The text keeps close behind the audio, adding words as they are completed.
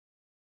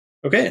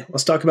Okay,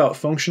 let's talk about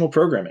functional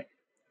programming.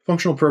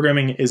 Functional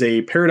programming is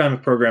a paradigm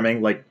of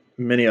programming like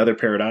many other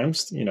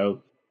paradigms.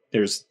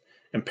 There's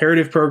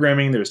imperative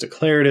programming, there's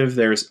declarative,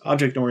 there's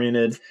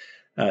object-oriented,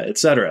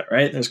 etc.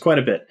 Right? There's quite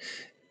a bit.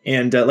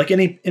 And like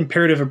any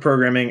imperative of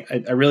programming,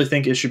 I really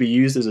think it should be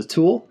used as a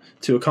tool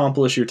to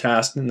accomplish your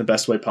task in the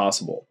best way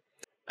possible.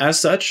 As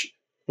such,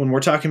 when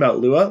we're talking about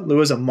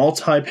Lua is a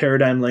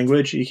multi-paradigm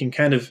language. You can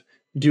kind of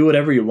do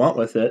whatever you want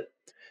with it.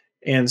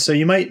 And so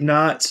you might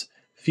not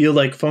feel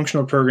like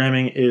functional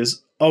programming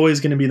is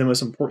always going to be the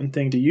most important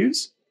thing to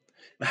use.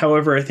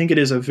 However, I think it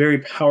is a very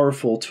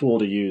powerful tool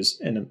to use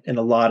in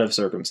a lot of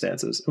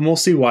circumstances. And we'll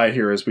see why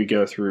here as we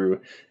go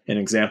through an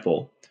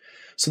example.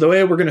 So the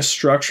way we're going to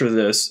structure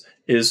this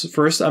is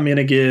first I'm going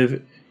to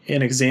give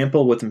an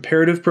example with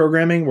imperative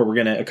programming where we're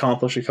going to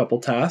accomplish a couple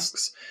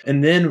tasks.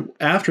 And then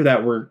after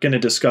that, we're going to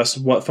discuss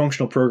what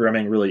functional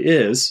programming really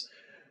is.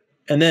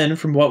 And then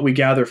from what we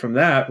gather from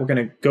that, we're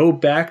going to go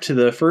back to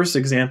the first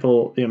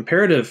example, the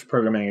imperative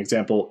programming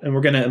example, and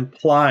we're going to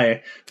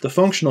apply the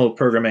functional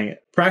programming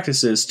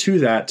practices to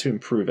that to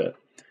improve it.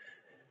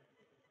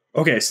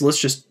 Okay, so let's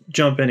just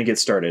jump in and get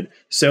started.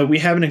 So we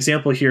have an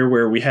example here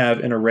where we have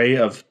an array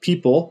of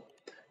people,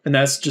 and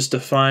that's just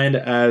defined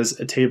as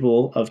a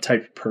table of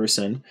type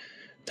person.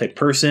 Type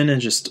person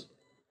is just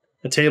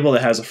a table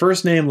that has a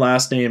first name,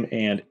 last name,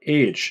 and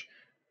age.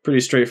 Pretty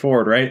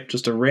straightforward, right?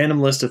 Just a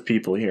random list of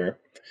people here.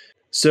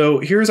 So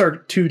here's our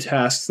two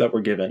tasks that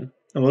we're given,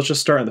 and let's just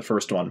start on the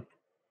first one.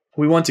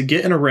 We want to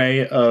get an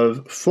array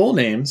of full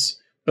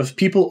names of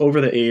people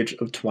over the age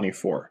of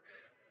 24.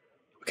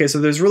 Okay, so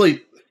there's really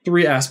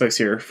three aspects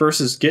here.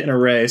 First is get an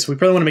array, so we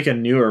probably want to make a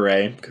new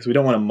array because we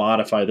don't want to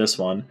modify this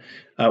one.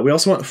 We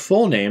also want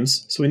full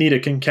names, so we need to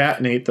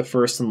concatenate the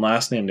first and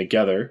last name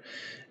together.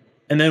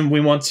 And then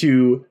we want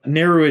to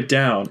narrow it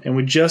down, and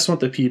we just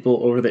want the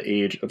people over the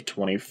age of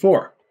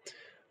 24.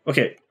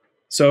 Okay,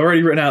 so I've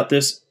already written out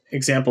this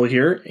example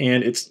here,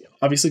 and it's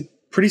obviously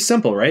pretty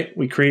simple, right?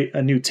 We create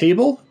a new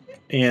table,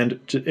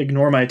 and to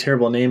ignore my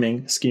terrible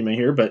naming schema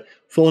here, but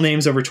full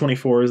names over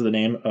 24 is the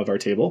name of our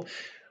table.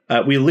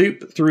 We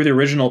loop through the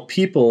original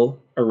people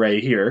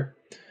array here,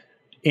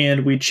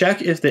 and we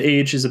check if the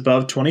age is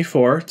above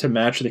 24 to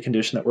match the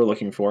condition that we're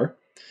looking for.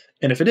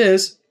 And if it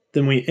is,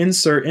 then we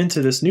insert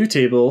into this new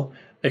table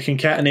a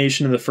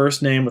concatenation of the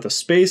first name with a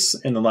space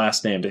and the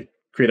last name to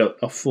create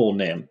a full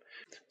name.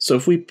 So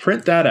if we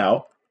print that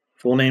out,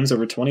 full names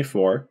over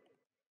 24,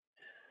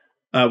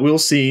 we'll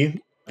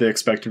see the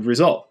expected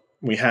result.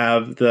 We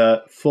have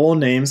the full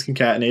names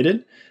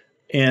concatenated,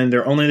 and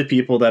they're only the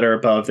people that are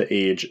above the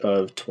age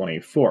of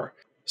 24.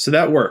 So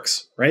that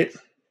works, right?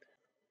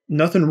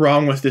 Nothing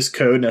wrong with this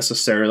code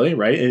necessarily,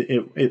 right?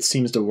 It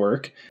seems to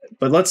work.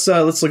 But let's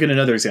look at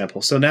another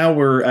example. So now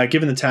we're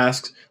given the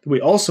task that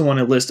we also want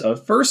a list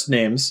of first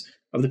names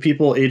of the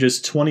people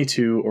ages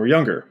 22 or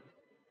younger.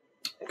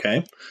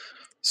 Okay.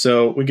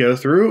 So we go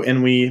through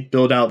and we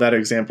build out that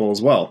example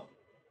as well.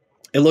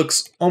 It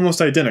looks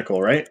almost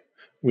identical, right?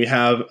 We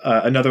have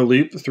another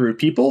loop through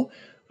people.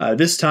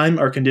 This time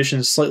our condition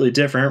is slightly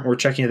different. We're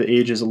checking if the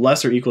age is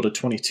less or equal to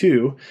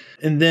 22.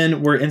 And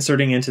then we're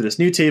inserting into this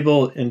new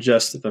table in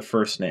just the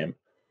first name.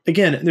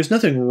 Again, there's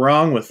nothing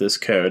wrong with this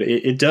code.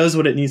 It does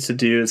what it needs to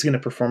do. It's going to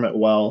perform it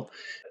well.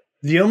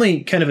 The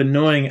only kind of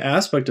annoying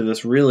aspect of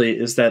this really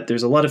is that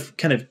there's a lot of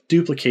kind of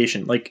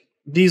duplication. Like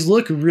these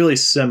look really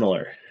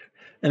similar.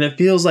 And it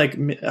feels like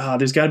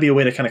there's got to be a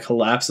way to kind of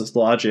collapse this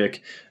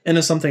logic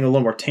into something a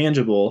little more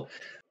tangible.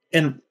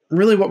 And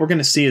really what we're going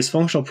to see is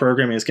functional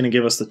programming is going to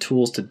give us the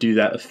tools to do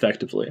that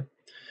effectively.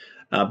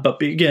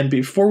 But again,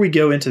 before we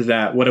go into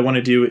that, what I want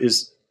to do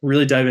is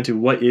really dive into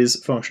what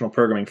is functional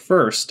programming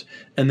first,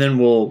 and then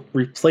we'll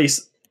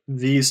replace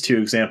these two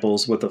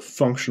examples with a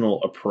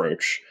functional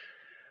approach.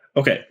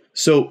 Okay,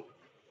 so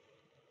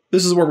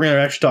this is where we're going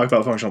to actually talk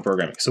about functional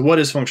programming. So what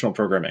is functional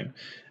programming?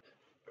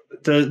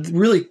 The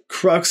really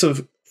crux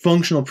of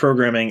functional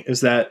programming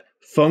is that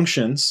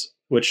functions,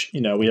 which,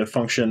 we have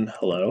function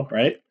hello,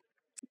 right?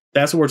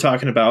 That's what we're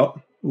talking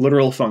about,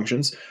 literal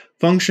functions.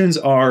 Functions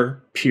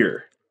are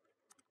pure.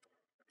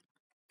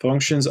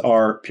 Functions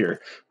are pure.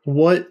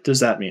 What does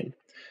that mean?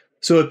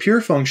 So a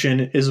pure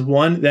function is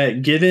one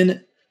that,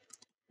 given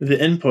the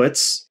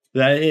inputs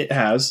that it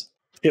has,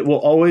 it will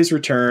always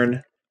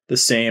return the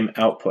same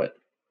output.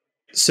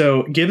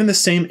 So given the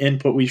same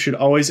input, we should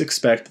always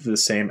expect the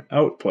same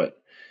output.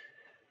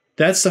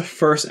 That's the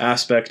first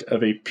aspect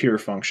of a pure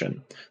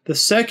function. The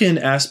second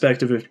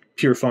aspect of a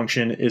pure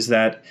function is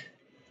that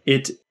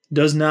it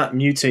does not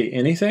mutate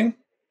anything,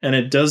 and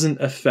it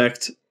doesn't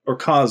affect or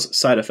cause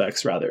side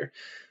effects, rather.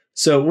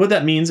 So what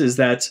that means is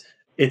that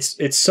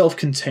it's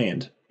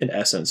self-contained in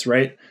essence,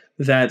 right?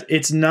 That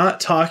it's not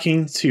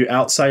talking to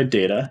outside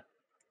data,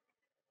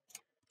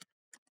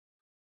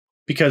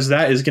 because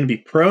that is going to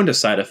be prone to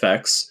side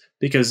effects,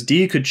 because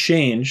D could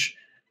change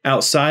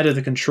outside of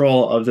the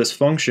control of this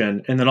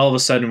function, and then all of a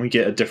sudden we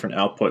get a different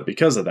output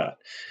because of that.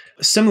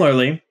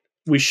 Similarly,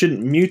 we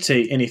shouldn't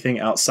mutate anything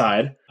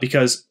outside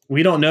because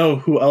we don't know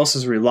who else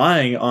is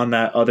relying on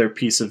that other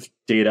piece of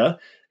data.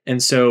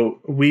 And so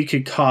we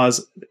could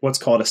cause what's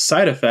called a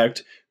side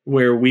effect,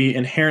 where we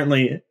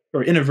inherently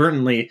or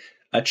inadvertently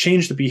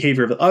change the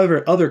behavior of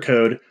other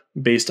code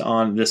based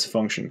on this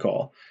function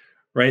call,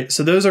 right?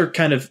 So those are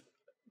kind of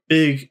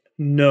big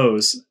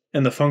no's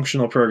in the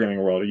functional programming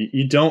world.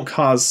 You don't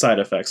cause side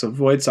effects,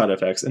 avoid side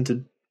effects, and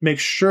to make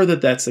sure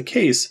that that's the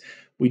case,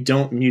 we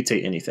don't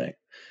mutate anything.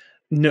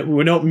 No,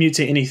 we don't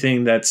mutate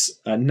anything that's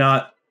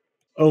not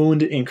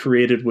owned and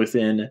created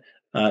within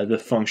the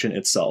function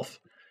itself.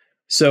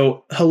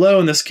 So hello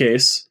in this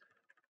case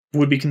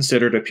would be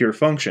considered a pure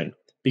function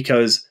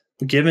because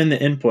given the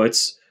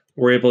inputs,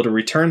 we're able to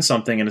return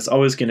something and it's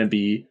always going to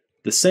be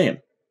the same,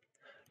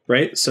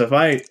 right? So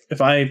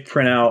if I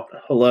print out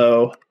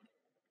hello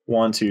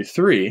 1, 2,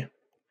 3,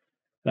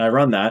 and I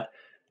run that,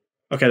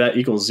 okay, that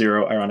equals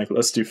 0, ironically.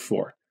 Let's do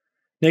 4.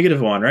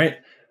 -1, right?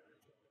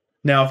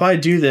 Now, if I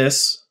do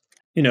this,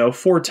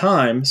 4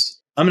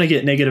 times, I'm going to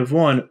get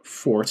 -1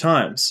 4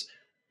 times.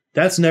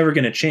 That's never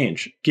going to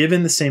change.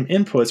 Given the same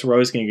inputs, we're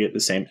always going to get the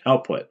same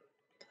output,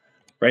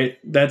 right?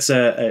 That's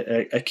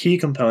a key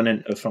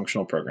component of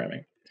functional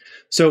programming.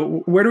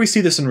 So where do we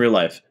see this in real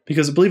life?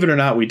 Because believe it or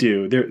not, we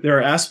do. There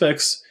are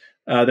aspects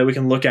that we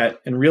can look at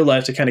in real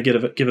life to kind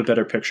of give a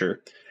better picture.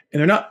 And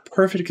they're not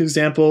perfect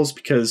examples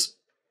because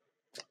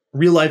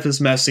real life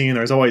is messy and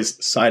there's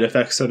always side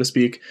effects, so to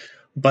speak.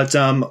 But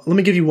let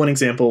me give you one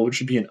example, which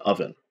would be an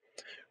oven,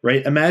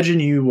 right? Imagine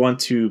you want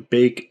to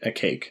bake a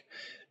cake.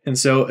 And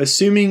so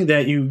assuming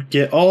that you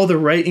get all the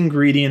right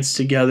ingredients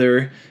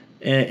together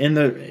in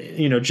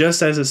the,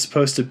 just as it's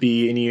supposed to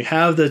be, and you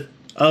have the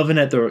oven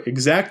at the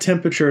exact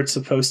temperature it's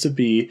supposed to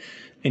be,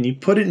 and you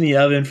put it in the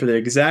oven for the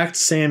exact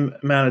same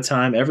amount of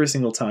time every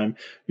single time,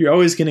 you're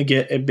always going to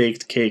get a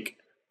baked cake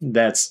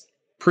that's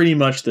pretty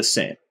much the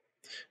same,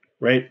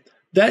 right?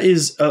 That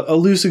is a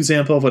loose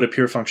example of what a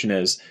pure function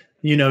is.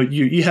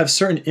 You have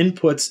certain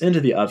inputs into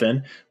the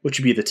oven, which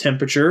would be the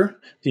temperature,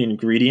 the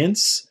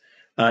ingredients,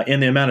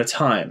 and the amount of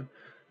time.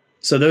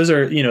 So those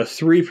are,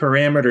 3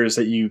 parameters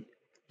that you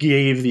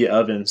gave the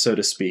oven, so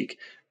to speak.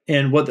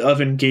 And what the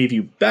oven gave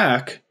you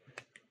back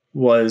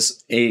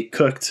was a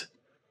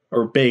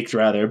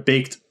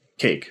baked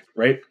cake,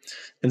 right?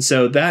 And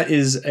so that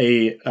is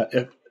a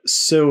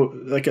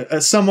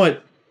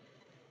somewhat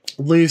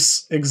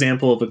loose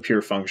example of a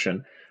pure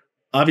function.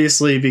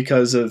 Obviously,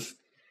 because of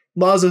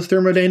laws of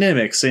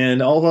thermodynamics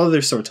and all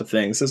other sorts of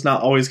things, that's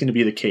not always going to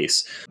be the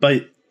case.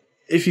 But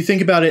if you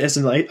think about it as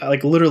a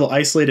literal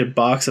isolated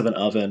box of an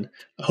oven,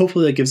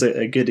 hopefully that gives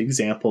a good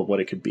example of what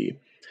it could be.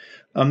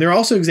 There are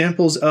also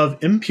examples of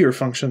impure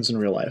functions in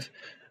real life.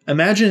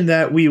 Imagine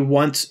that we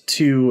want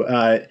to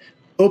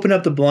open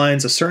up the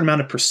blinds a certain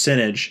amount of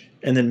percentage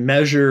and then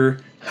measure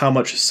how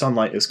much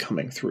sunlight is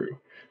coming through.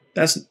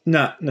 That's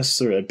not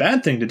necessarily a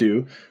bad thing to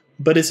do,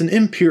 but it's an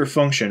impure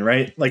function,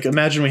 right? Like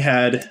imagine we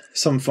had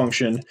some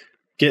function,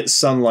 get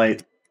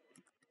sunlight,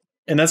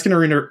 and that's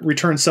going to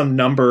return some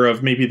number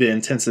of maybe the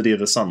intensity of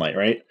the sunlight,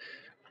 right?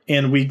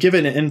 And we give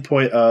it an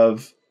input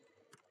of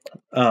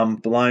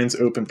blinds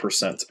open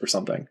percent or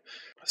something.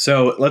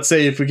 So let's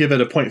say if we give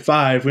it a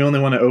 0.5, we only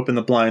want to open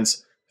the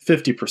blinds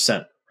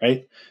 50%,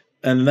 right?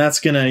 And that's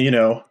going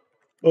to,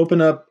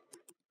 open up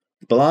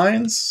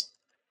blinds,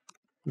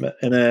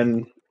 and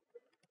then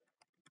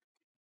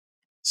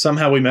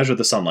somehow we measure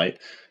the sunlight.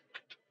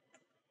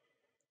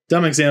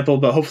 Dumb example,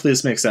 but hopefully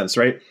this makes sense,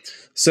 right?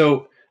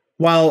 So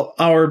while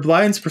our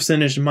blinds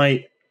percentage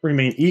might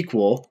remain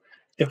equal,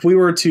 if we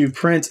were to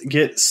print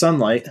get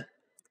sunlight,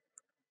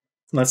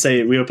 let's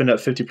say we opened up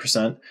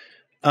 50%,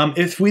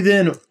 if we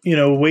then,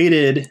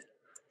 waited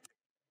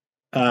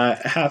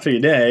half a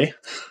day,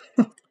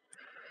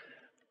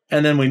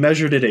 and then we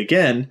measured it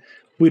again,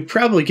 we'd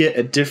probably get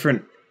a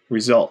different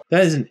result.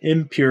 That is an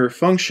impure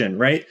function,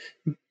 right?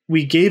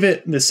 We gave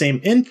it the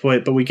same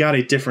input, but we got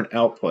a different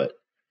output.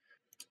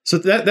 So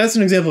that's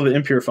an example of an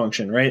impure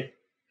function, right?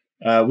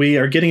 We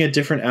are getting a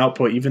different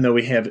output even though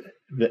we have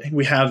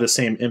the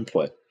same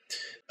input.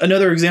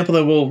 Another example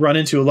that we'll run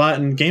into a lot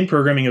in game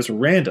programming is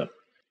random.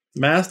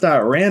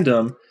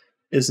 Math.random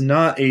is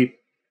not a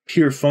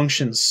pure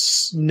function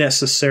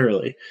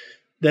necessarily.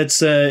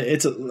 It's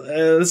a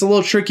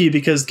little tricky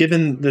because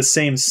given the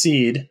same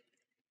seed,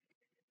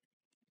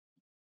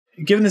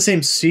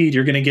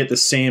 you're going to get the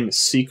same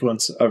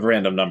sequence of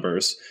random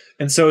numbers.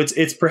 And so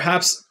it's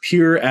perhaps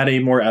pure at a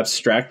more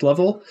abstract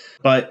level,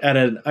 but at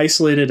an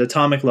isolated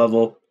atomic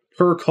level,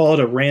 per call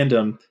to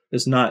random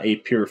is not a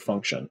pure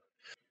function.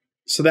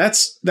 So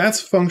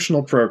that's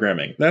functional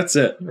programming. That's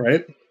it,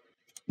 right?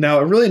 Now,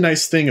 a really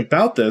nice thing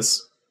about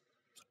this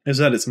is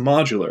that it's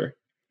modular.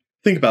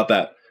 Think about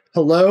that.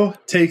 Hello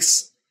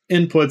takes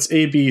inputs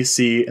A, B,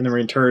 C, and then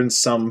returns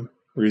some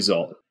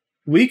result.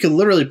 We could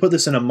literally put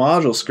this in a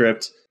module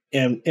script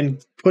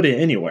and put it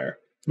anywhere.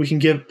 We can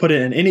put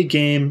it in any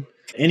game,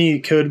 any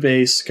code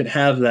base could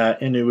have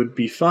that, and it would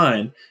be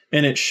fine.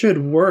 And it should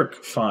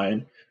work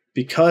fine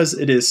because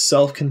it is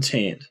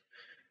self-contained.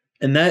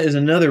 And that is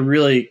another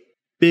really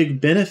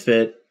big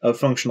benefit of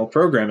functional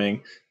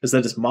programming, is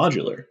that it's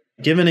modular.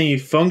 Given a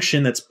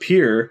function that's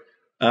pure,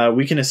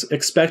 we can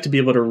expect to be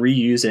able to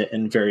reuse it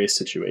in various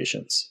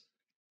situations.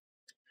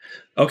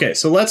 Okay,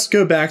 so let's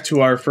go back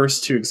to our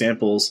first two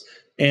examples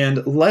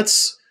and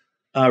let's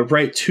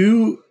write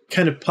two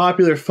kind of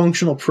popular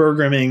functional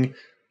programming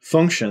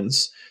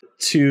functions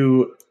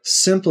to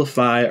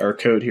simplify our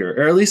code here,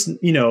 or at least,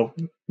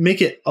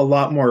 make it a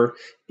lot more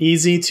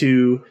easy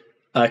to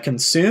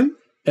consume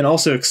and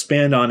also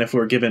expand on if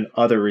we're given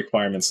other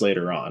requirements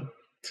later on.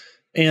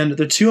 And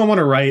the two I want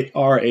to write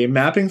are a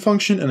mapping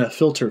function and a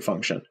filter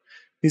function.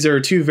 These are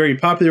two very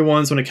popular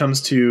ones when it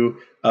comes to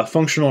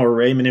functional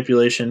array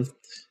manipulation,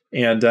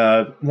 and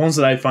ones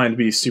that I find to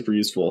be super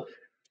useful.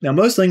 Now,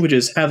 most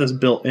languages have this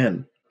built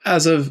in.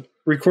 As of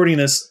recording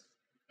this,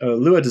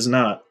 Lua does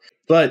not,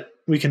 but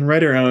we can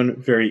write our own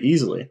very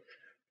easily.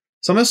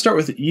 So I'm going to start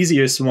with the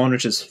easiest one,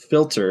 which is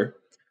filter.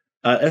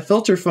 A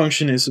filter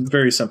function is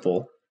very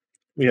simple.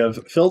 We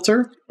have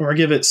filter, and we're going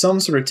to give it some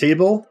sort of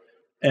table,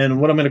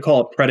 and what I'm going to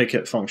call a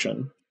predicate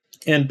function.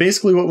 And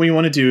basically what we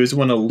want to do is we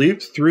want to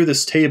loop through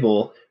this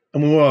table,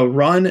 and we want to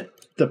run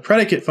the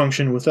predicate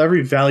function with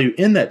every value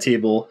in that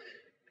table,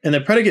 and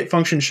the predicate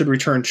function should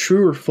return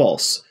true or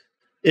false.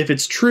 If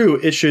it's true,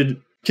 it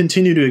should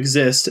continue to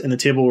exist in the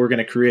table we're going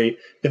to create.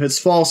 If it's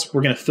false,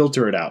 we're going to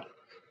filter it out.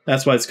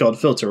 That's why it's called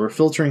filter. We're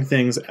filtering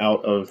things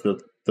out of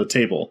the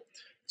table.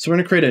 So we're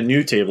going to create a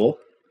new table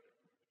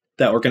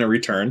that we're going to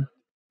return.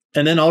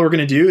 And then all we're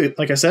going to do,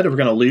 like I said, we're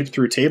going to loop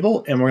through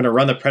table, and we're going to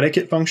run the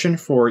predicate function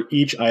for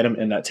each item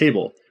in that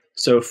table.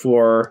 So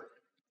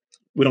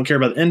we don't care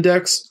about the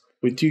index,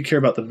 we do care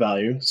about the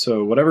value.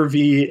 So whatever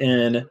v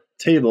in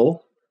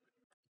table,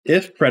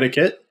 if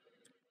predicate,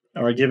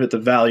 and we give it the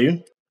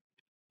value,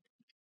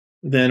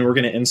 then we're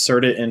going to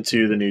insert it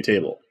into the new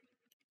table.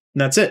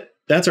 And that's it.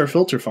 That's our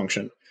filter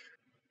function.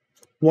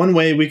 One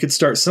way we could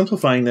start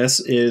simplifying this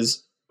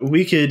is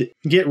we could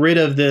get rid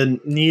of the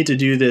need to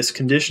do this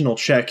conditional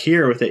check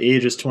here with the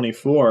age is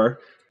 24.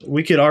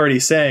 We could already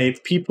say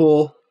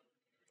people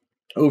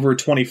over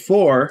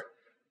 24,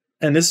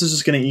 and this is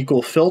just going to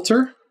equal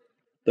filter,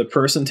 the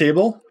person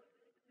table,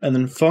 and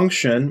then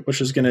function,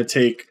 which is going to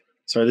take,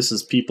 sorry, this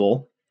is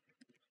people,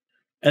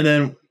 and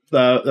then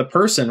the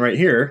person right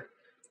here.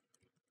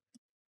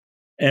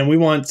 And we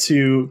want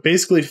to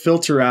basically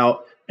filter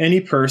out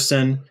any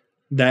person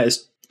that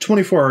is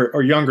 24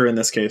 or younger in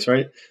this case,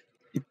 right?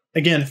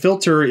 Again,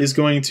 filter is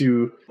going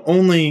to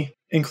only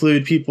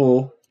include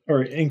people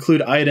or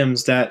include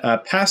items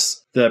that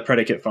pass the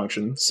predicate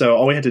function. So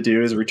all we had to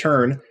do is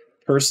return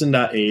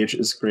person.age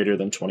is greater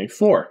than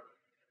 24.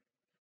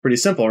 Pretty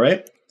simple,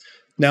 right?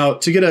 Now,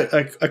 to get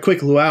a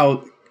quick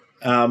Lua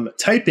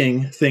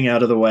typing thing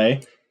out of the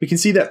way, we can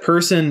see that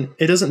person,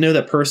 it doesn't know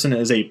that person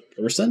is a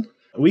person.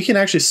 We can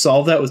actually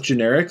solve that with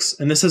generics,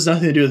 and this has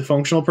nothing to do with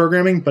functional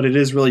programming, but it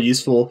is really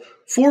useful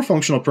for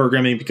functional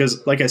programming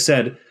because, like I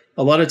said,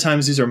 a lot of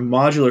times these are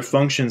modular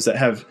functions that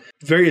have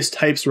various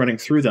types running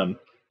through them.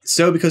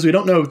 So because we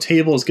don't know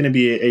table is going to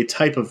be a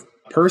type of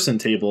person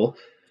table,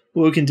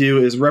 what we can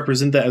do is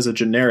represent that as a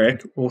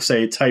generic. We'll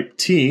say type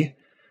T,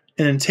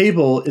 and then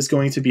table is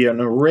going to be an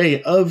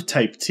array of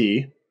type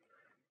T.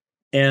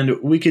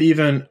 And we could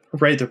even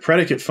write the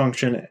predicate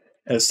function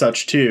as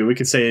such too. We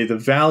could say the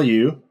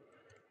value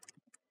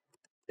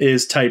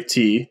is type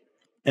T,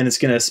 and it's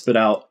going to spit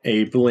out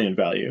a Boolean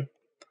value.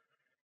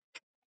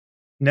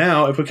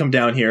 Now, if we come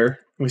down here,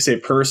 and we say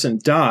person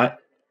dot,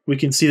 we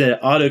can see that it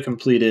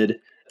auto-completed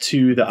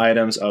to the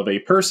items of a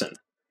person,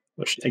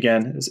 which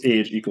again is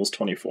age equals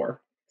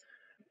 24.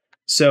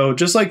 So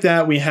just like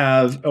that, we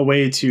have a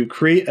way to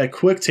create a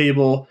quick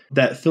table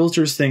that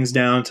filters things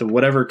down to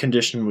whatever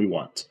condition we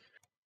want.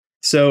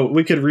 So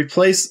we could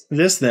replace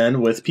this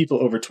then with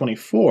people over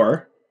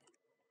 24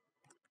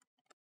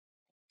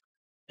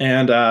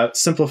 and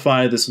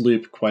simplify this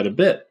loop quite a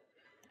bit.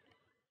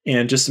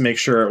 And just to make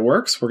sure it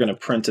works, we're going to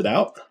print it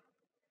out.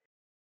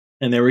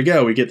 And there we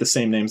go. We get the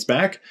same names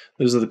back.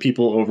 Those are the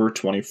people over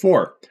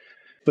 24.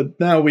 But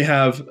now we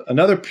have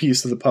another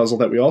piece of the puzzle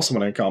that we also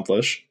want to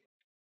accomplish.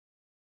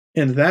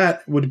 And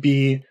that would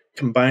be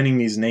combining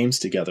these names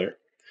together.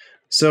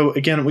 So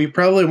again, we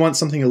probably want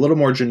something a little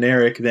more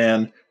generic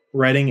than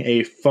writing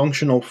a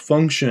functional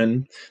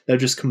function that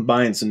just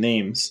combines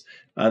names.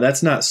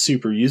 That's not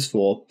super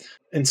useful.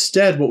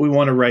 Instead, what we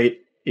want to write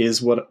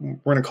is what we're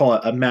going to call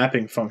a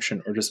mapping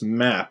function, or just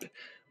map,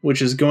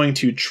 which is going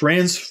to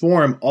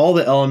transform all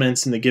the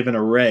elements in the given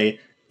array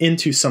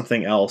into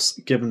something else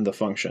given the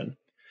function.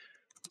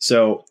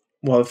 So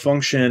we'll have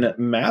function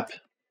map,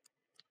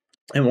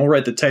 and we'll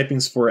write the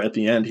typings for it at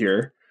the end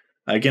here.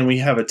 Again, we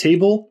have a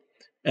table,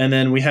 and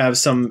then we have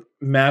some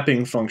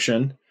mapping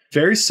function.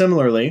 Very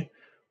similarly,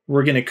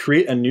 we're going to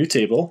create a new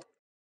table.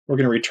 We're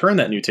going to return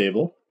that new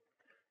table.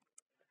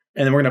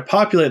 And then we're going to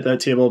populate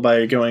that table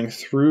by going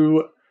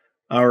through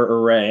our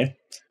array.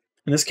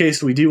 In this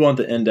case, we do want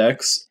the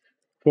index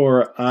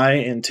for I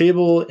in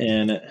table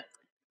in,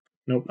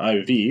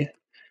 IV in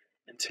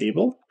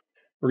table.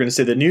 We're going to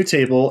say the new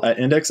table at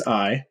index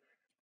I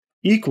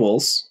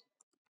equals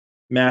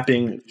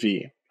mapping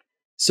v.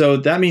 So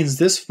that means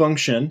this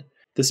function,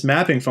 this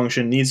mapping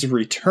function, needs to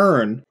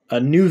return a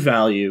new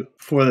value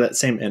for that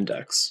same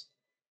index.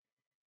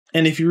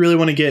 And if you really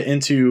want to get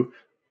into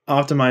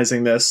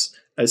optimizing this,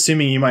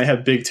 assuming you might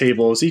have big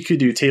tables, you could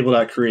do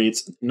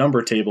table.create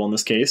number table in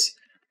this case,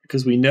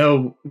 because we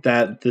know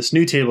that this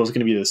new table is going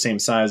to be the same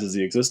size as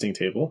the existing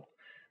table.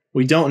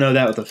 We don't know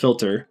that with a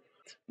filter.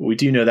 We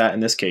do know that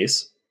in this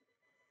case.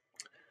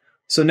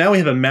 So now we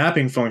have a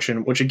mapping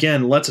function, which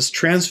again lets us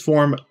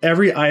transform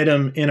every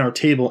item in our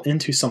table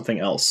into something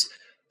else.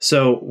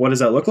 So what does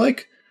that look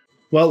like?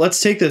 Well,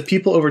 let's take the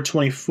people over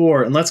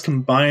 24 and let's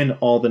combine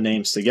all the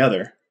names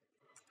together.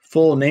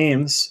 Full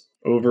names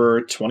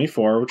over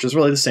 24, which is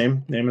really the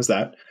same name as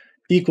that,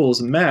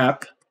 equals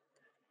map.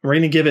 We're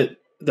going to give it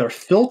their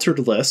filtered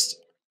list.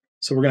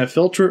 So we're going to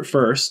filter it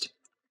first.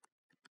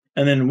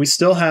 And then we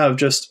still have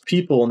just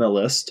people in the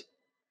list.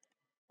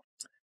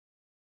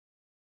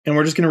 And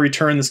we're just going to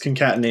return this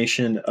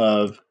concatenation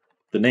of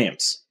the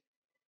names.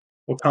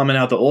 We'll comment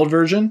out the old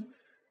version.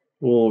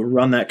 We'll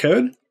run that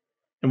code.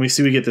 And we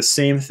see we get the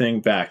same thing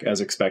back as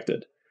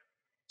expected.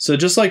 So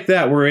just like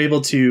that, we're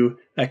able to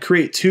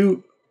create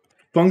two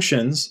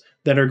functions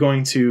that are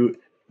going to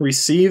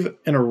receive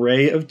an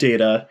array of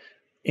data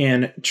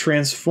and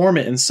transform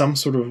it in some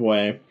sort of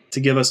way to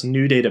give us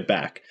new data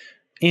back.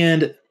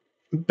 And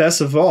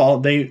best of all,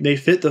 they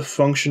fit the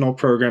functional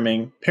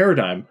programming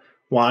paradigm.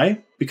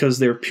 Why? Because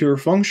they're pure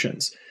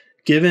functions.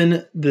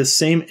 Given the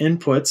same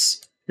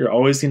inputs, you're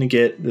always going to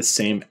get the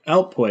same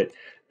output.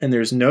 And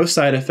there's no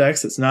side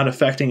effects. It's not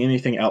affecting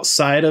anything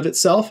outside of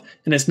itself,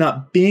 and it's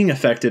not being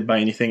affected by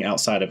anything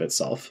outside of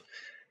itself.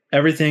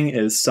 Everything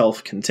is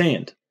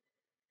self-contained.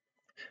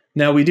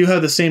 Now, we do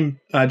have the same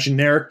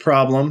generic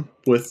problem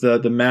with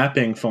the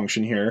mapping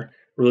function here,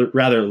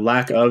 rather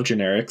lack of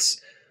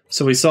generics.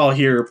 So we saw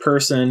here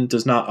person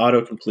does not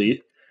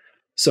autocomplete.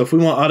 So if we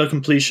want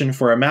autocompletion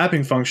for our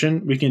mapping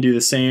function, we can do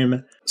the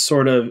same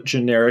sort of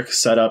generic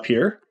setup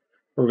here.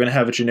 We're going to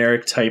have a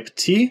generic type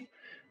T,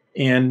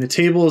 and the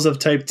table is of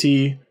type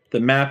T. The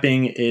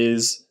mapping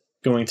is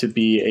going to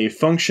be a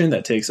function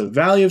that takes a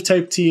value of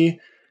type T,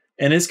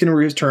 and it's going to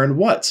return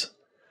what?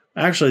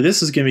 Actually,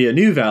 this is going to be a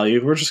new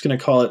value. We're just going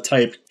to call it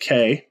type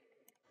K.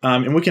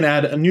 And we can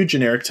add a new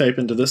generic type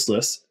into this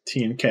list,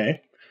 T and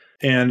K.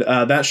 And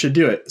that should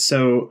do it.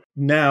 So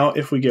now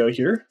if we go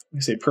here,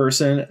 we say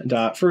person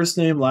dot first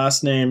name,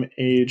 last name,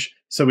 age.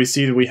 So we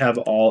see that we have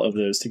all of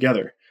those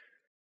together.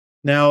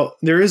 Now,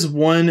 there is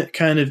one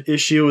kind of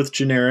issue with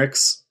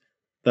generics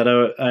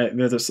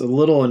that's a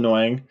little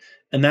annoying.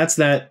 And that's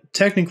that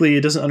technically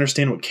it doesn't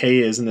understand what K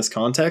is in this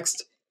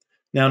context.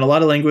 Now, in a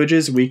lot of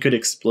languages, we could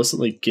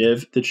explicitly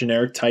give the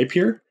generic type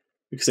here.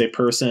 We could say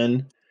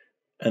person,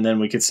 and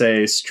then we could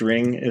say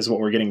string is what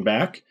we're getting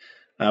back.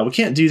 We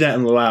can't do that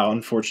in Lua,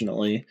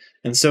 unfortunately.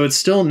 And so it's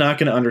still not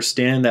going to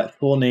understand that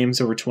full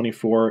names over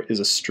 24 is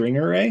a string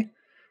array.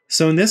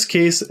 So in this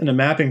case, in a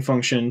mapping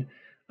function,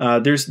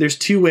 there's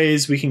two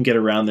ways we can get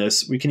around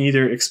this. We can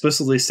either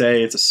explicitly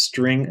say it's a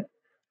string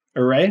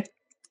array,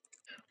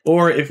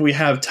 or if we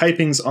have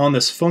typings on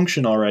this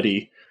function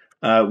already,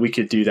 we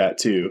could do that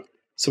too.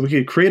 So we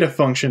could create a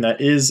function that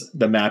is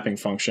the mapping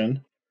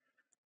function,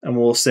 and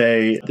we'll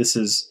say this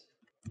is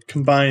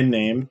combine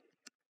name,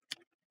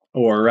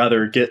 or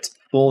rather get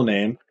full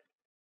name,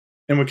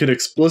 and we could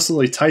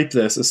explicitly type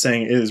this as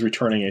saying it is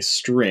returning a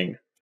string.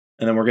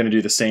 And then we're going to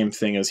do the same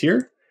thing as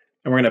here,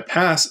 and we're going to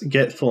pass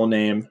get full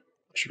name,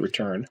 should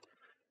return.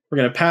 We're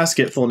going to pass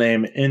get full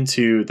name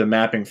into the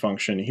mapping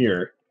function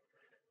here.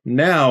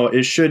 Now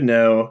it should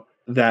know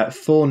that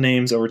full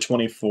names over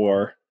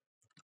 24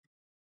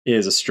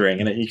 is a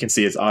string, and you can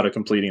see it's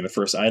auto-completing the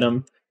first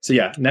item. So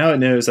yeah, now it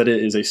knows that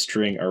it is a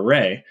string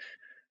array.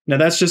 Now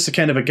that's just a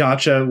kind of a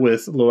gotcha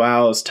with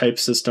Lua's type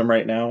system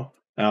right now.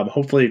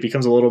 Hopefully it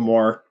becomes a little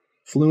more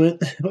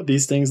fluent with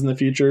these things in the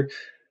future,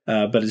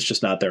 but it's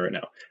just not there right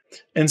now.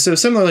 And so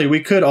similarly,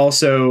 we could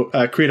also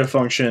create a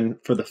function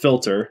for the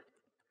filter.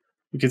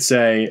 We could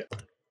say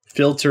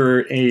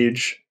filter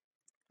age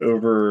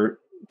over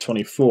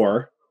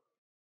 24,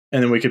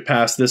 and then we could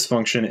pass this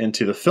function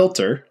into the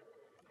filter.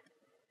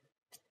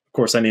 Of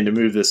course, I need to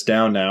move this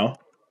down now.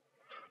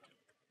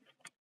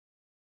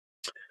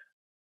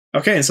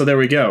 Okay, and so there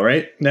we go,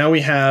 right? Now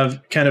we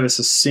have kind of a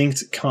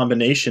succinct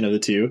combination of the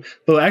two,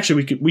 but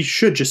actually we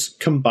should just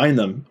combine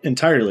them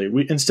entirely.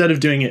 Instead of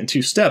doing it in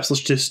two steps,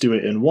 let's just do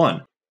it in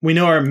one. We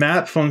know our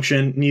map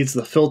function needs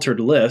the filtered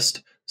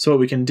list, so what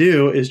we can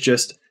do is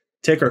just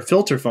take our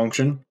filter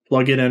function,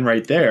 plug it in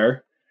right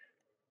there.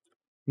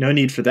 No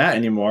need for that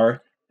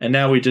anymore, and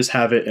now we just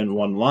have it in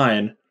one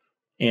line,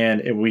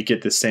 and we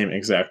get the same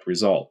exact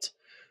result.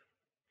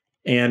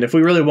 And if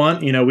we really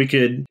want, we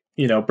could,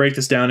 break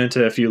this down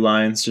into a few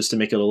lines just to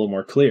make it a little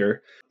more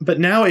clear. But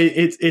now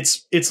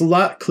it's a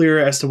lot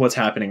clearer as to what's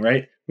happening,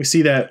 right? We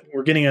see that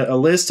we're getting a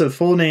list of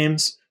full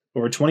names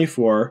over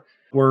 24.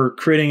 We're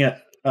creating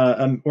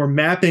we're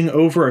mapping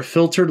over a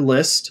filtered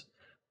list,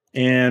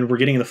 and we're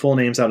getting the full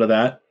names out of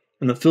that.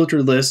 And the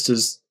filtered list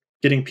is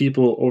getting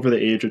people over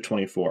the age of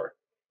 24.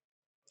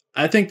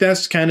 I think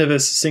that's kind of a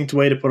succinct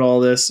way to put all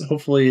this.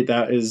 Hopefully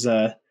that is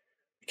kind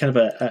of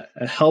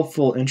a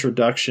helpful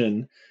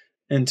introduction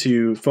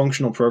into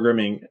functional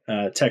programming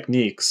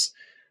techniques.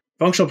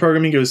 Functional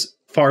programming goes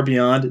far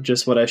beyond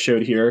just what I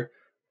showed here.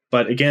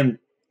 But again,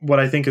 what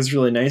I think is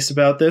really nice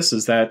about this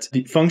is that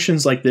the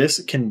functions like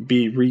this can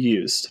be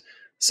reused.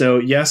 So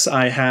yes,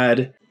 I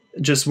had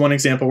just one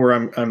example where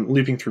I'm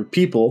looping through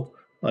people,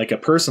 like a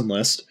person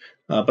list,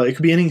 but it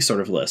could be any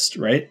sort of list,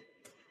 right?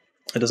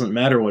 It doesn't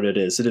matter what it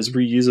is. It is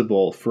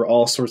reusable for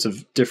all sorts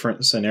of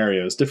different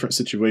scenarios, different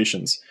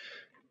situations.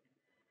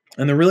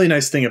 And the really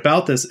nice thing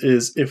about this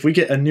is if we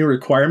get a new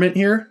requirement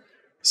here,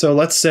 so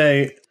let's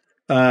say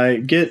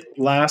get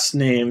last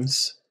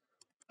names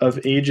of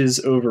ages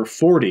over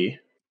 40.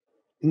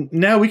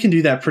 Now we can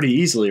do that pretty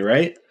easily,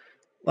 right?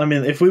 I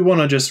mean, if we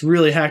want to just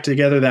really hack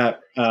together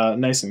that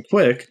nice and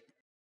quick,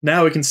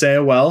 now we can say,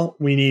 well,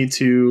 we need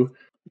to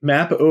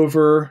map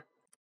over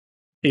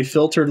a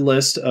filtered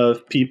list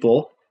of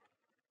people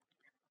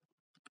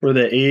where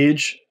the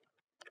age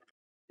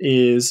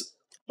is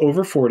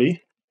over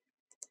 40,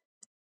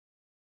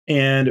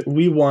 and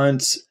we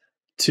want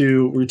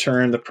to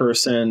return the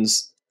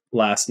person's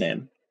last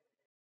name.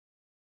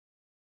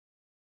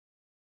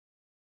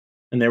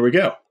 And there we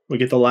go. We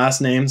get the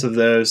last names of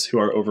those who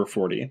are over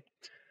 40.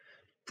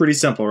 Pretty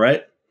simple,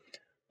 right?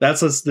 That's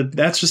just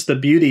the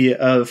beauty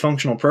of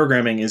functional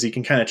programming, is you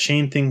can kind of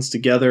chain things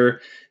together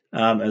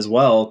as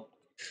well.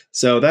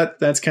 So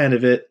that's kind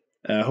of it.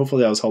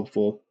 Hopefully that was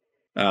helpful.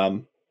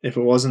 If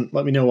it wasn't,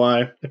 let me know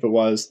why. If it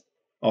was,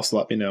 also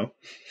let me know.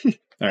 All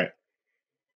right.